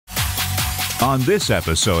on this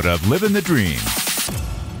episode of Livin the Dream.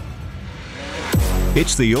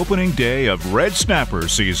 It's the opening day of red snapper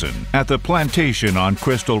season at the Plantation on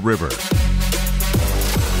Crystal River.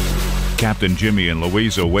 Captain Jimmy and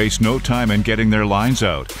Luiza waste no time in getting their lines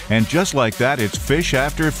out, and just like that, it's fish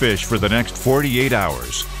after fish for the next 48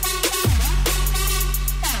 hours.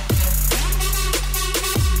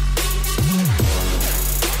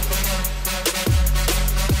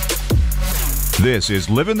 This is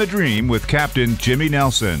Livin the Dream with Captain Jimmy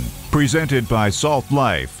Nelson, presented by Salt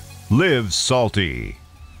Life. Live salty.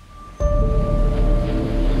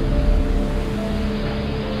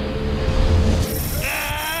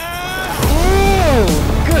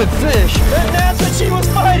 Good fish. And that's what she was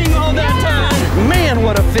fighting all that time. Man,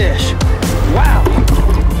 what a fish. Wow.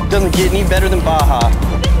 Doesn't get any better than Baja.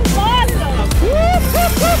 This is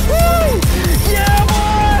awesome. Yeah,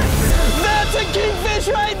 boy. That's a kingfish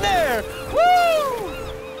right there. Woo!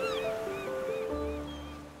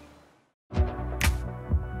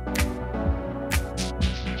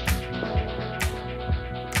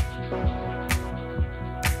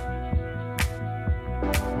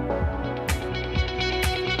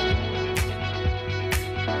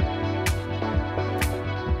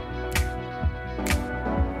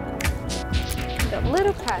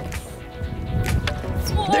 Little cracks.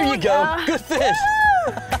 There you go. Good fish.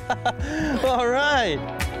 All right.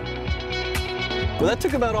 Well, that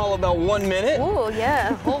took about 1 minute. Oh,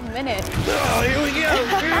 yeah, a whole minute. Oh, here we go.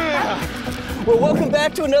 Yeah. Well, welcome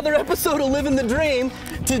back to another episode of Livin the Dream.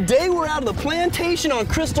 Today we're out of the Plantation on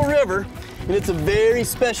Crystal River, and it's a very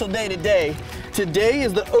special day today. Today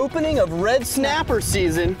is the opening of red snapper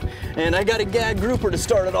season, and I got a gag grouper to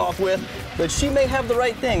start it off with, but she may have the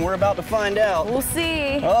right thing. We're about to find out. We'll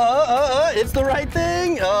see. It's the right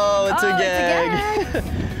thing. Oh, it's a gag. It's a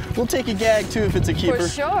gag. We'll take a gag too if it's a keeper. For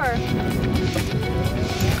sure.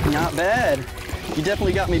 Not bad. You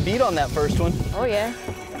definitely got me beat on that first one. Oh, yeah.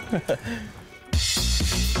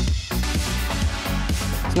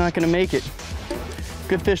 It's not gonna make it.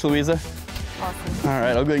 Good fish, Luiza. Awesome. All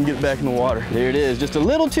right, I'll go ahead and get it back in the water. There it is, just a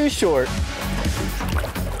little too short.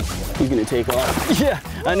 He's gonna take off. Yeah,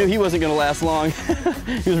 I knew he wasn't gonna last long.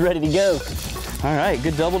 He was ready to go. All right,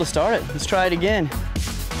 good double to start it. Let's try it again.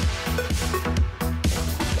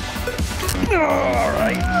 All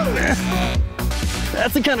right.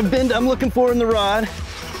 That's the kind of bend I'm looking for in the rod.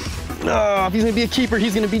 Oh, if he's gonna be a keeper,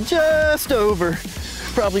 he's gonna be just over,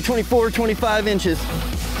 probably 24, 25 inches.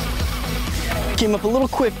 Came up a little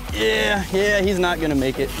quick. Yeah, he's not gonna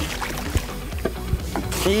make it.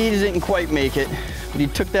 He didn't quite make it, but he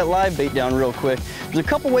took that live bait down real quick. There's a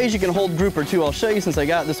couple ways you can hold grouper too. I'll show you since I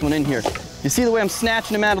got this one in here. You see the way I'm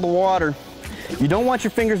snatching him out of the water? You don't want your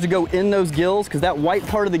fingers to go in those gills because that white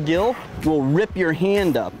part of the gill will rip your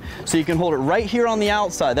hand up. So you can hold it right here on the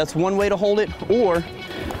outside. That's one way to hold it, or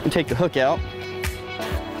you can take the hook out.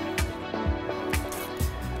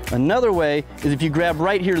 Another way is if you grab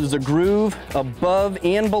right here, there's a groove above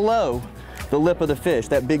and below the lip of the fish.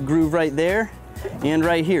 That big groove right there and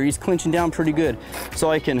right here. He's clinching down pretty good.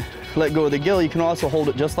 So I can let go of the gill. You can also hold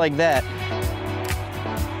it just like that.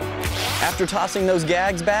 After tossing those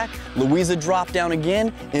gags back, Luiza dropped down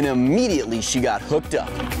again and immediately she got hooked up.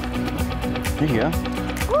 There you go.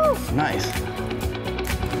 Woo. Nice.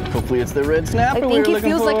 Hopefully it's the red snapper we were looking for. I think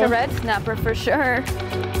it feels like a red snapper for sure.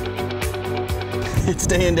 It's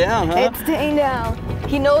staying down, huh? It's staying down.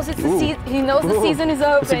 He knows it's the season is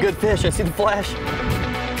open. It's a good fish. I see the flash.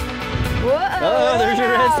 Whoa! Oh, there's your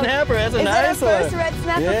red snapper. That's a nice one. Is that our first red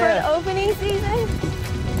snapper for the opening season?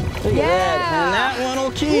 Look at that. And that one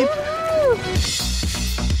will keep. Woo!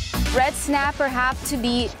 Red snapper have to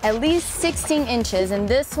be at least 16 inches, and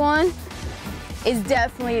this one is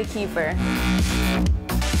definitely a keeper.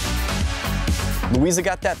 Luiza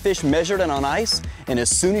got that fish measured and on ice, and as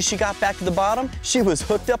soon as she got back to the bottom, she was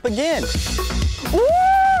hooked up again. Woo,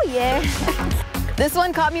 yeah. This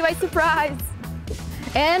one caught me by surprise.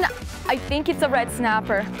 And I think it's a red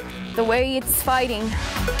snapper, the way it's fighting.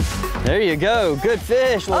 There you go, good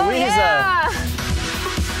fish, Luiza. Oh, yeah.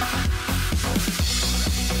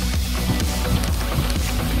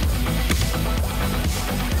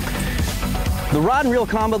 The rod and reel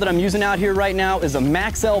combo that I'm using out here right now is a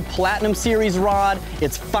Maxell Platinum Series rod.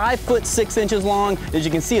 It's 5'6" long. As you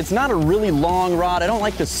can see, it's not a really long rod. I don't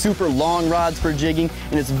like the super long rods for jigging,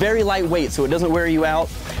 and it's very lightweight, so it doesn't wear you out.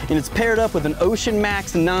 And it's paired up with an Ocean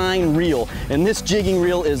Max 9 reel. And this jigging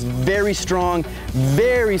reel is very strong,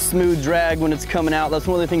 very smooth drag when it's coming out. That's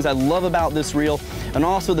one of the things I love about this reel. And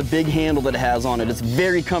also the big handle that it has on it. It's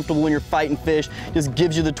very comfortable when you're fighting fish. Just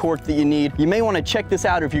gives you the torque that you need. You may want to check this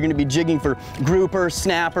out if you're going to be jigging for grouper,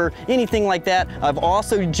 snapper, anything like that. I've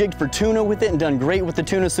also jigged for tuna with it and done great with the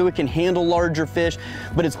tuna so it can handle larger fish,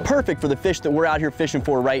 but it's perfect for the fish that we're out here fishing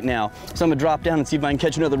for right now. So I'm gonna drop down and see if I can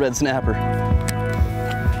catch another red snapper.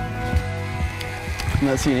 I'm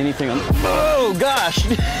not seeing anything on the, oh gosh!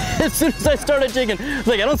 As soon as I started jigging, it's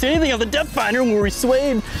like I don't see anything on the depth finder, and we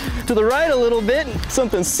swayed to the right a little bit, and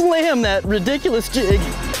something slammed that ridiculous jig.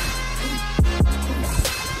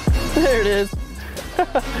 There it is.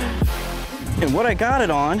 And what I got it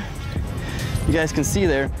on, you guys can see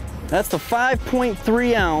there, that's the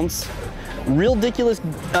 5.3 ounce Real Ridiculous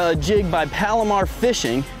jig by Palomar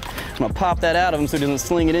Fishing. I'm gonna pop that out of him so he doesn't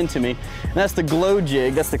sling it into me. And that's the glow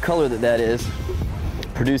jig, that's the color that is.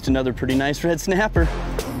 Produced another pretty nice red snapper.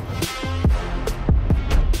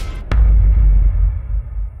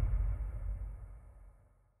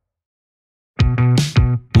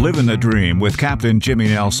 Livin the Dream with Captain Jimmy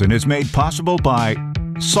Nelson is made possible by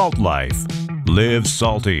Salt Life. Live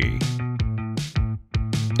salty.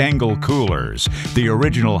 Angle Coolers, the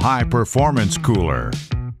original high-performance cooler.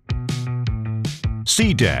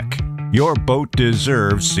 Sea Deck, your boat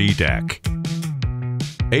deserves Sea Deck.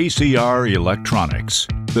 ACR Electronics,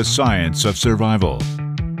 the science of survival.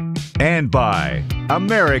 And by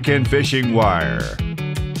American Fishing Wire.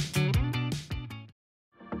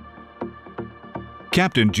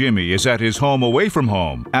 Captain Jimmy is at his home away from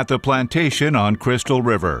home at the Plantation on Crystal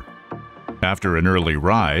River. After an early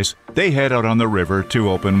rise, they head out on the river to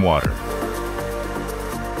open water.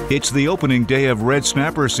 It's the opening day of red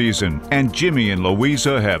snapper season, and Jimmy and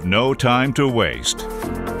Luiza have no time to waste.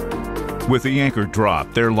 With the anchor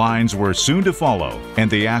dropped, their lines were soon to follow, and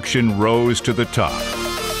the action rose to the top.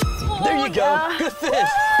 There you go, good fish.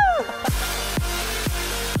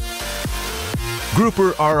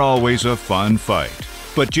 Grouper are always a fun fight,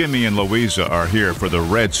 but Jimmy and Luiza are here for the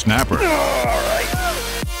red snapper.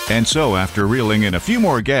 And so, after reeling in a few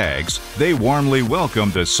more gags, they warmly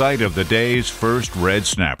welcome the sight of the day's first red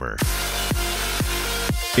snapper.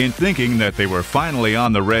 In thinking that they were finally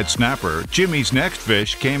on the red snapper, Jimmy's next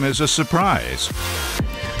fish came as a surprise.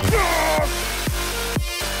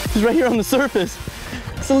 He's right here on the surface.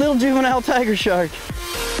 It's a little juvenile tiger shark.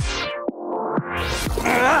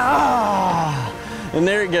 And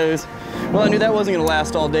there it goes. Well, I knew that wasn't gonna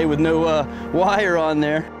last all day with no wire on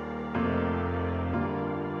there.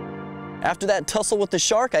 After that tussle with the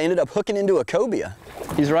shark, I ended up hooking into a cobia.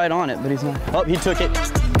 He's right on it, but he's not. Oh, he took it.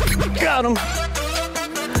 Got him.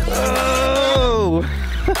 Oh!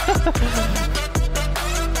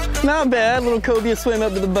 Not bad. Little cobia swam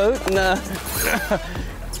up to the boat and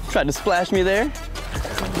tried to splash me there.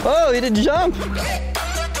 Oh, he did jump.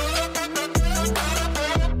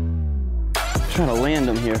 Trying to land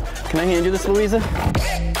him here. Can I hand you this, Luiza?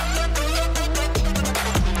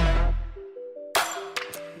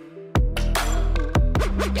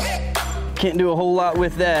 Can't do a whole lot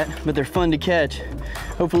with that, but they're fun to catch.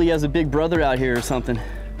 Hopefully he has a big brother out here or something.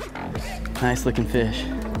 Nice looking fish.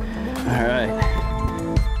 All right.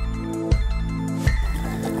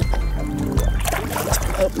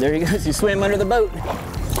 Oh, there he goes. He swam under the boat.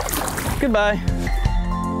 Goodbye.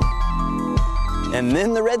 And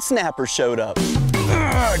then the red snapper showed up.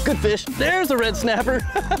 Good fish. There's a red snapper.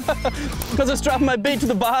 Because I was dropping my bait to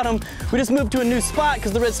the bottom, we just moved to a new spot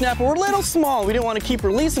because the red snapper were a little small. We didn't want to keep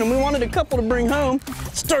releasing them. We wanted a couple to bring home.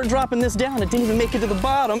 Start dropping this down. It didn't even make it to the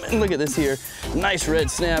bottom. And look at this here. Nice red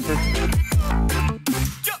snapper.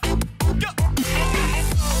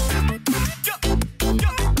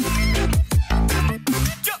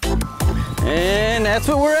 And that's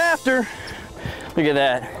what we're after. Look at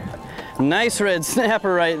that. Nice red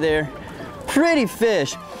snapper right there. Pretty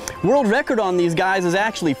fish. World record on these guys is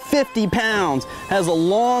actually 50 pounds. Has a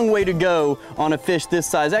long way to go on a fish this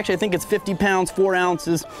size. Actually, I think it's 50 pounds, 4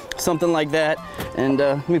 ounces, something like that. And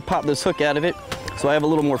let me pop this hook out of it so I have a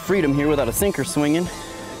little more freedom here without a sinker swinging.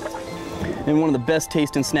 And one of the best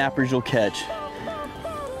tasting snappers you'll catch.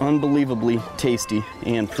 Unbelievably tasty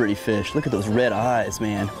and pretty fish. Look at those red eyes,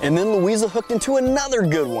 man. And then Luiza hooked into another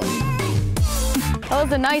good one. That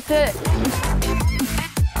was a nice hit.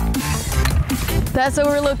 That's what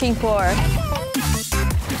we're looking for.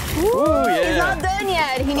 Ooh, yeah. He's not done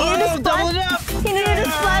yet. He needed to splash. Double it up. He needed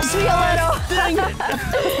to splash me a little. Dang it.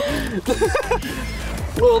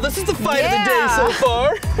 Well, this is the fight of the day so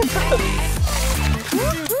far.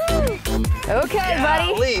 Okay,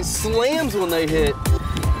 buddy. Golly, slams when they hit.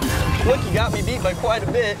 Look, you got me beat by quite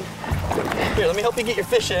a bit. Here, let me help you get your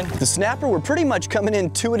fish in. The snapper were pretty much coming in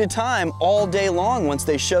 2 at a time all day long once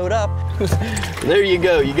they showed up. There you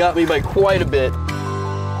go, you got me by quite a bit.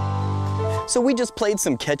 So we just played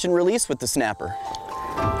some catch and release with the snapper.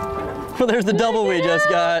 Well, there's the double we just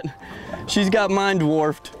got. She's got mine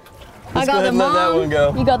dwarfed. I got the mom. Let that one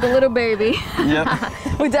go. You got the little baby. Yep.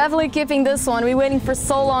 We're definitely keeping this one. We're waiting for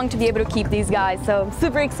so long to be able to keep these guys, so I'm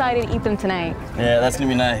super excited to eat them tonight. Yeah, that's gonna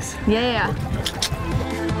be nice. Yeah.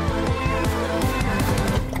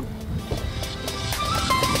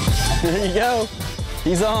 There you go.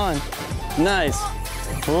 He's on. Nice.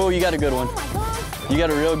 Oh, you got a good one. You got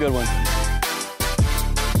a real good one.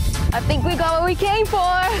 I think we got what we came for.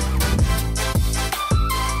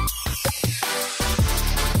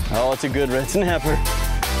 Oh, it's a good red snapper.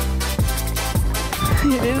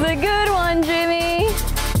 It is a good one, Jimmy.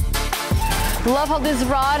 Love how this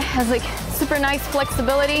rod has like super nice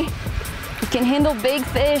flexibility. It can handle big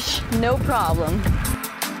fish, no problem.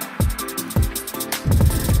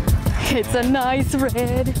 It's a nice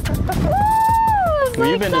red. Well,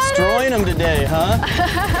 you've been destroying them today, huh?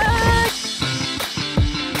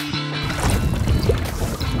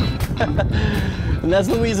 And that's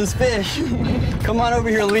Luiza's fish. Come on over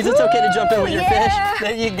here, Luiza. It's okay to jump in with your fish.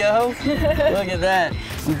 There you go. Look at that.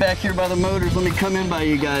 I'm back here by the motors. Let me come in by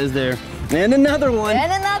you guys there. And another one.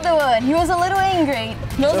 And another one. He was a little angry.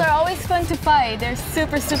 Those are always fun to fight. They're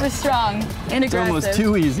super, super strong and aggressive. It's almost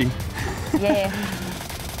too easy. Yeah.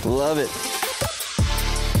 Love it.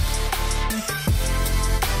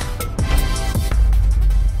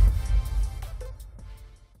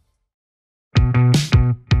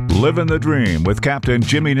 Livin the Dream with Captain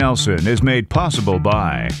Jimmy Nelson is made possible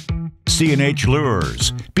by C&H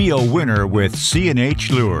Lures. Be a winner with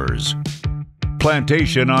C&H Lures.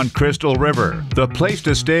 Plantation on Crystal River, the place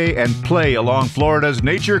to stay and play along Florida's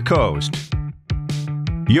nature coast.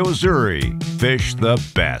 Yozuri, fish the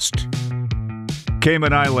best.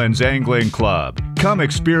 Cayman Islands Angling Club. Come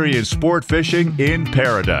experience sport fishing in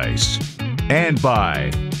paradise. And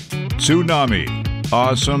by Tsunami,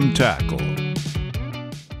 awesome tackle.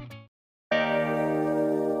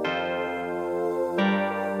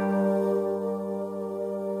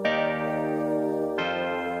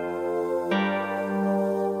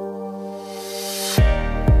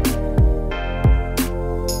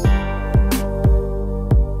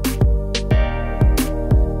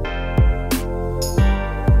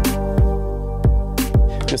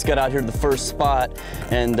 Just got out here to the first spot,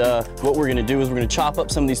 and what we're gonna do is we're gonna chop up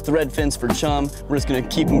some of these thread fins for chum. We're just gonna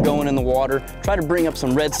keep them going in the water. Try to bring up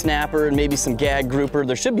some red snapper and maybe some gag grouper.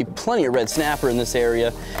 There should be plenty of red snapper in this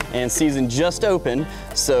area, and season just opened,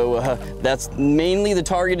 so that's mainly the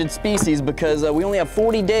targeted species because we only have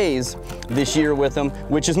 40 days this year with them,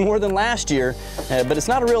 which is more than last year, but it's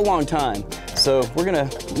not a real long time. So we're gonna,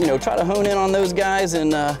 try to hone in on those guys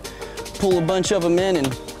and pull a bunch of them in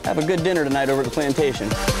and have a good dinner tonight over at the Plantation.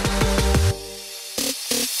 I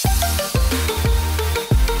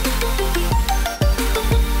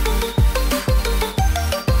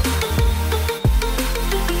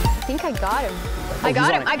think I got him. I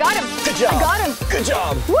got him. Good job. I got him. Good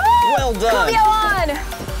job. Woo! Well done. Cobia on.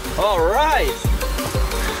 All right.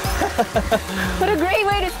 What a great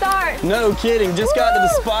way to start. No kidding. Just got to the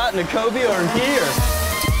spot and the cobia are here.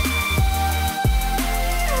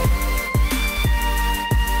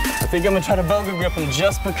 I think I'm gonna try to boga grip him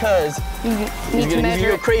just because he's gonna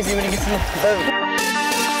go crazy when he gets in the boat.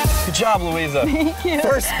 Good job, Luiza. Thank you.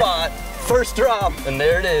 First spot, first drop, and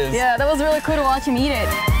there it is. Yeah, that was really cool to watch him eat it.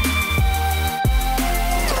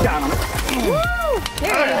 Got him. Woo!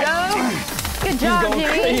 There you go. Good job, He's going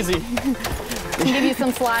Jimmy. crazy. I'll give you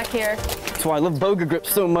some slack here. That's why I love boga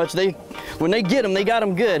grips so much. When they get them, they got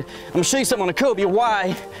them good. I'm gonna show you something on a cobia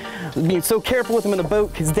why being so careful with them in the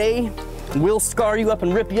boat, because they will scar you up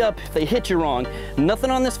and rip you up if they hit you wrong. Nothing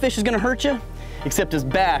on this fish is gonna hurt you except his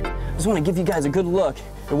back. I just wanna give you guys a good look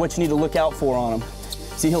at what you need to look out for on him.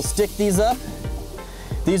 See, he'll stick these up.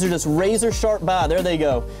 These are just razor sharp there they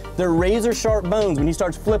go. They're razor sharp bones. When he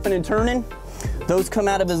starts flipping and turning, those come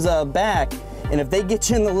out of his back. And if they get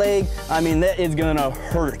you in the leg, I mean, that is gonna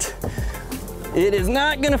hurt. It is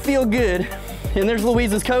not gonna feel good. And there's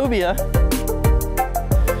Luiza's cobia.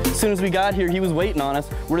 As soon as we got here, he was waiting on us.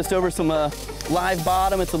 We're just over some live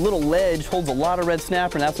bottom. It's a little ledge, holds a lot of red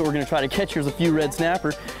snapper, and that's what we're gonna try to catch. Here's a few red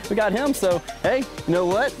snapper. We got him, so hey, you know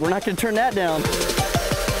what? We're not gonna turn that down.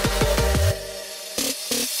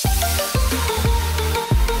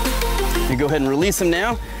 You go ahead and release him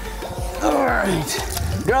now. All right.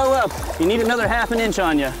 Grow up. You need another ½ inch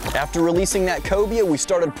on you. After releasing that cobia, we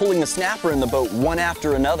started pulling the snapper in the boat one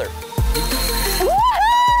after another.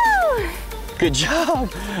 Woohoo! Good job.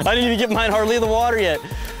 I didn't even get mine hardly in the water yet.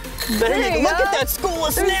 There you go. Look at that school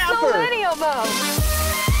of snapper. There's so many of them.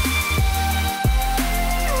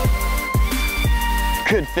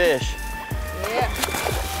 Good fish. Yeah.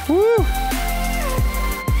 Woo.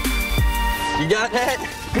 You got that?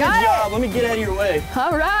 Good job. Let me get out of your way.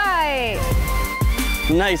 All right.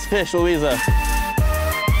 Nice fish, Luiza.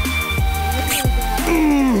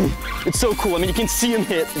 It's so cool. I mean, you can see him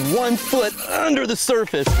hit 1 foot under the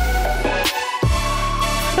surface.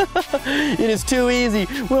 It is too easy.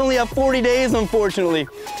 We only have 40 days, unfortunately.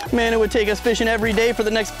 Man, it would take us fishing every day for the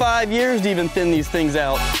next 5 years to even thin these things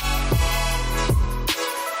out.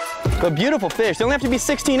 But beautiful fish. They only have to be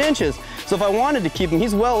 16 inches. So if I wanted to keep him,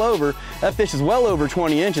 he's well over. That fish is well over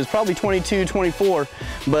 20 inches, probably 22, 24.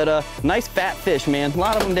 But nice fat fish, man. A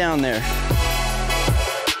lot of them down there.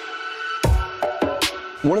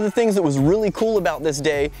 One of the things that was really cool about this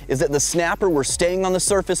day is that the snapper were staying on the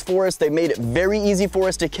surface for us. They made it very easy for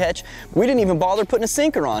us to catch. We didn't even bother putting a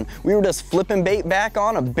sinker on. We were just flipping bait back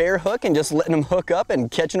on a bare hook and just letting them hook up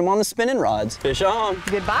and catching them on the spinning rods. Fish on.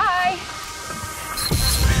 Goodbye.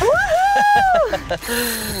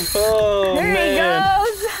 Oh, there man.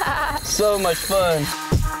 he goes. So much fun.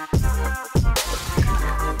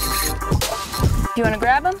 Do you want to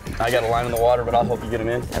grab him? I got a line in the water, but I'll help you get him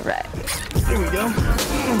in. All right. There we go.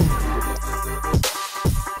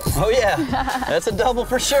 Oh yeah, that's a double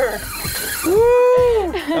for sure.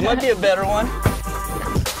 Woo! That might be a better one.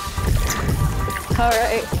 All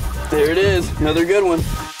right. There it is, another good one.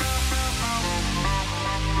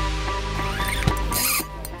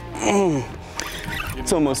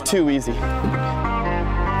 It's almost too easy.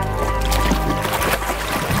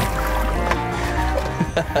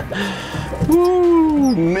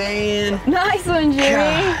 Woo, man. Nice one, Jimmy.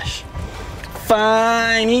 Gosh.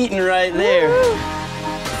 Fine eating right there. Woo.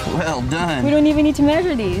 Well done. We don't even need to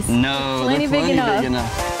measure these. No, Plenty they're big enough.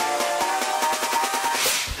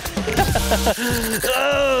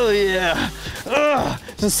 Oh yeah. Ugh.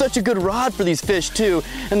 This is such a good rod for these fish too.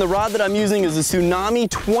 And the rod that I'm using is the Tsunami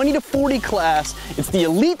 20 to 40 class. It's the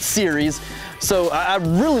Elite series. So I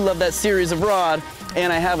really love that series of rod.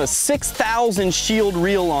 And I have a 6,000 shield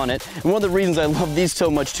reel on it. And one of the reasons I love these so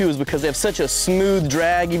much too is because they have such a smooth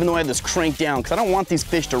drag, even though I have this cranked down, because I don't want these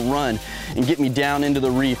fish to run and get me down into the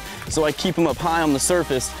reef. So I keep them up high on the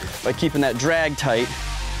surface by keeping that drag tight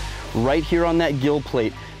right here on that gill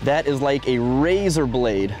plate. That is like a razor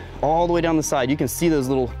blade all the way down the side. You can see those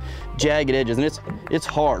little jagged edges, and it's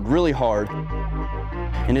hard, really hard.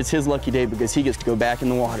 And it's his lucky day because he gets to go back in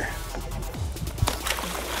the water.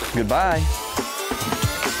 Goodbye.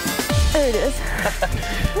 There it is.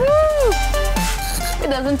 Woo! It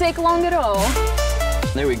doesn't take long at all.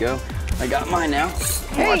 There we go. I got mine now.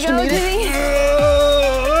 There you go, Jimmy.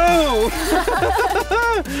 Oh!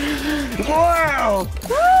 Wow!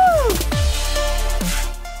 Woo!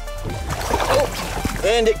 Oh,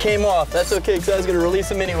 and it came off. That's okay, because I was going to release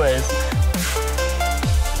him anyways.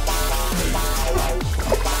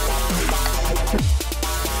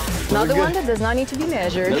 Another one that does not need to be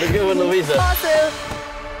measured. Another good one, Luiza. Awesome.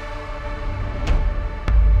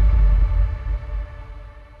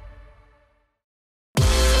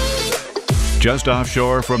 Just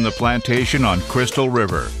offshore from the plantation on Crystal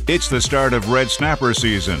River, it's the start of red snapper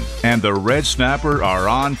season, and the red snapper are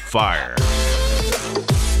on fire.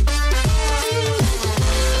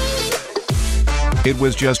 It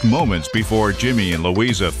was just moments before Jimmy and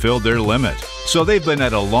Luiza filled their limit, so they've been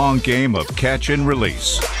at a long game of catch and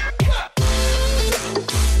release.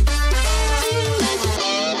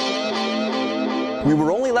 We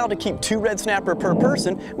were only allowed to keep 2 red snapper per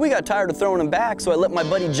person. We got tired of throwing them back, so I let my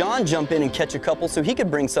buddy John jump in and catch a couple so he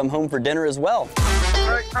could bring some home for dinner as well.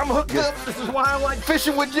 All right, I'm hooked up. This is why I like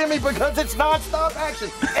fishing with Jimmy, because it's non-stop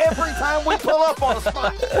action every time we pull up on a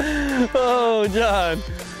spot. Oh, John.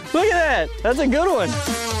 Look at that. That's a good one.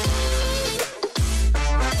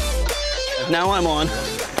 Now I'm on.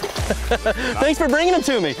 Thanks for bringing them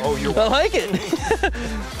to me. Oh, you're welcome. I like it.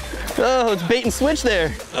 Oh, it's bait and switch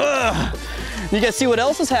there. Ugh. You guys see what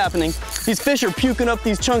else is happening? These fish are puking up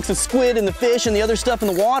these chunks of squid and the fish and the other stuff in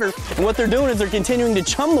the water. And what they're doing is they're continuing to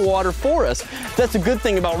chum the water for us. That's a good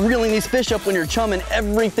thing about reeling these fish up when you're chumming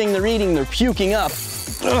everything they're eating. They're puking up.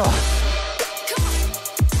 Ugh.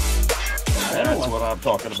 That's what I'm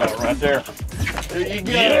talking about right there. There you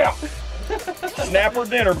go. Yeah. Snapper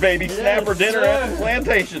dinner, baby. Yes, snapper dinner at the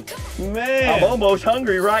plantation. Man. I'm almost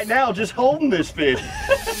hungry right now just holding this fish.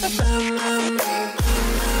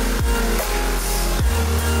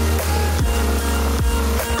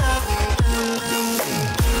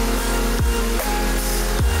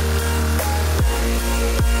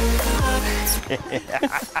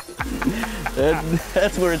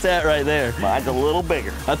 That's where it's at right there. Mine's a little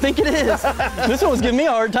bigger. I think it is. This one was giving me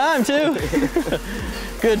a hard time too.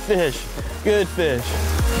 Good fish, good fish.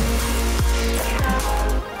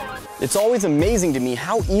 It's always amazing to me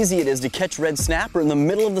how easy it is to catch red snapper in the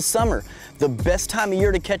middle of the summer. The best time of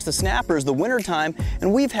year to catch the snapper is the winter time,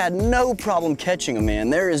 and we've had no problem catching them, man.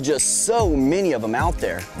 There is just so many of them out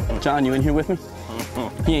there. John, you in here with me?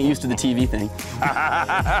 He ain't used to the TV thing.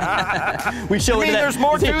 We show it. There's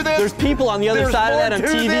more to this? There's people on the other side of that on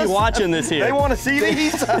TV watching this here. They want to see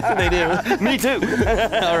these? They do. Me too.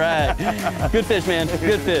 All right. Good fish, man.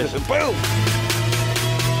 Good fish. Boom.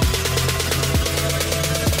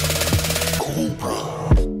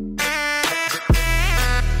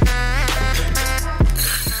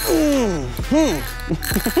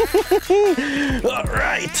 All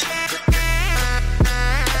right.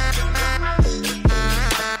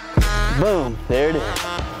 Boom, there it is.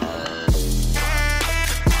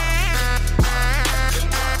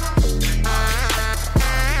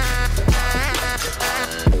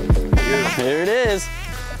 There it is.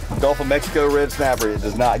 Gulf of Mexico red snapper. It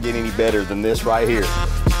does not get any better than this right here.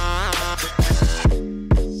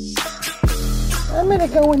 I'm gonna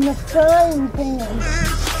go in the frying pan.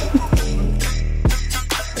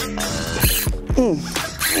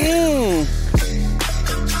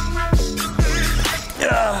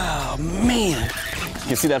 Oh, man. You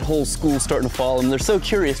can see that whole school starting to follow them. They're so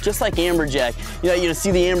curious, just like amberjack. You know, you see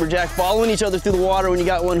the amberjack following each other through the water when you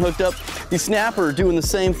got one hooked up. These snapper are doing the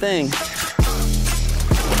same thing.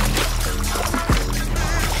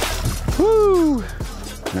 Woo!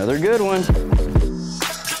 Another good one.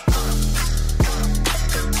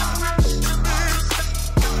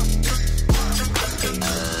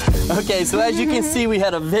 Okay, so as you can see, we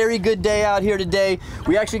had a very good day out here today.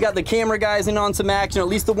 We actually got the camera guys in on some action, at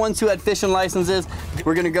least the ones who had fishing licenses.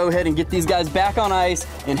 We're gonna go ahead and get these guys back on ice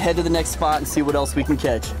and head to the next spot and see what else we can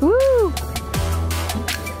catch. Woo!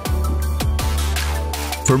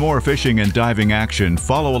 For more fishing and diving action,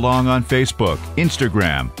 follow along on Facebook,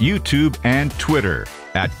 Instagram, YouTube, and Twitter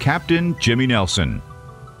at Captain Jimmy Nelson.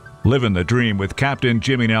 Livin the Dream with Captain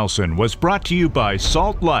Jimmy Nelson was brought to you by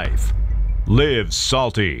Salt Life. Live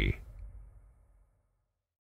salty.